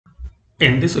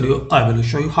In this video, I will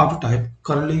show you how to type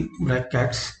curly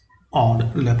brackets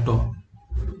on laptop.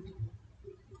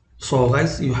 So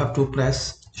guys, you have to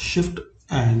press shift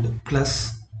and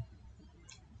plus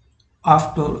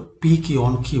after P key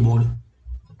on keyboard.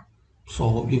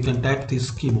 So you can type this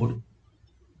keyboard.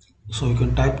 So you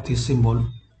can type this symbol.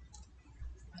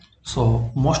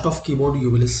 So most of keyboard you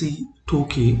will see two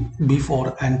key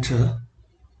before enter,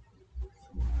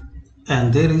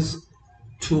 and there is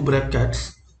two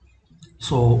brackets.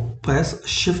 So press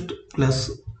shift plus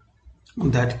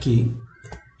that key.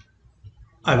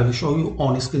 I will show you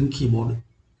on screen keyboard.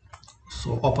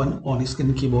 So open on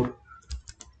screen keyboard,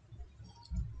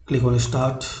 click on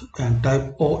start and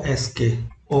type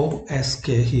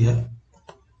OSK here.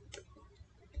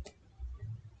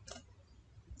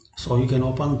 So you can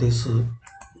open this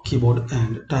keyboard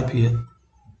and type here.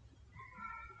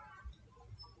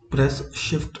 Press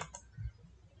shift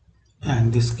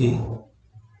and this key.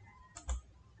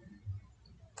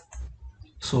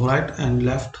 So right and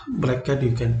left bracket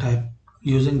you can type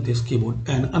using this keyboard.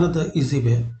 And another easy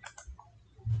way,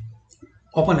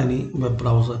 open any web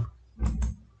browser.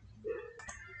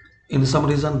 In some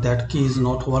reason that key is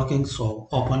not working, so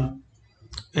open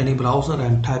any browser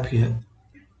and type here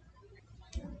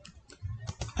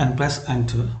and press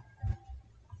enter.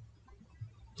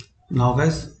 Now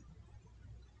guys,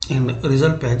 in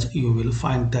result page you will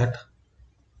find that.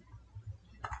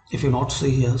 If you not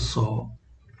see here, so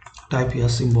type here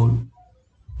symbol.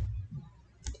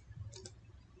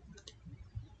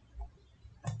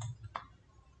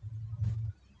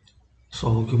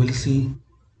 So you will see.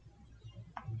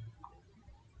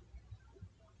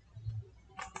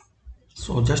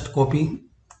 So just copy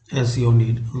as you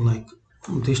need, like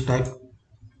this type,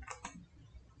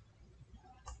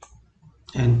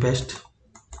 and paste.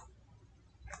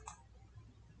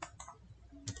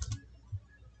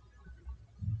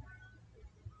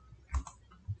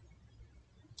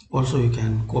 Also you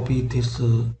can copy this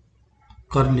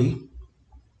curly.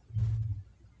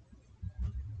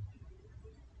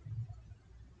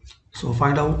 So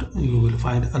find out, you will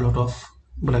find a lot of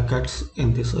brackets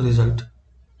in this result,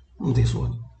 this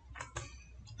one.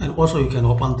 And also you can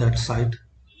open that site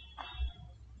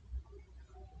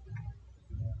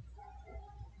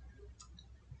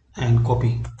and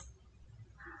copy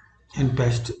and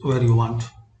paste where you want.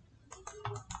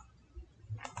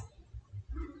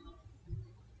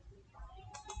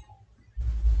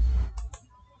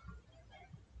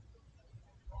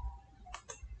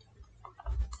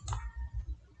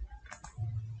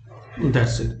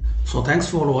 That's it. So thanks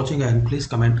for watching, and please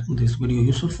comment this video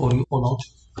useful for you or not.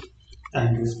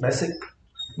 And this basic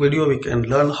video we can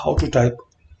learn how to type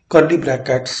curly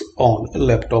brackets on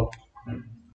laptop.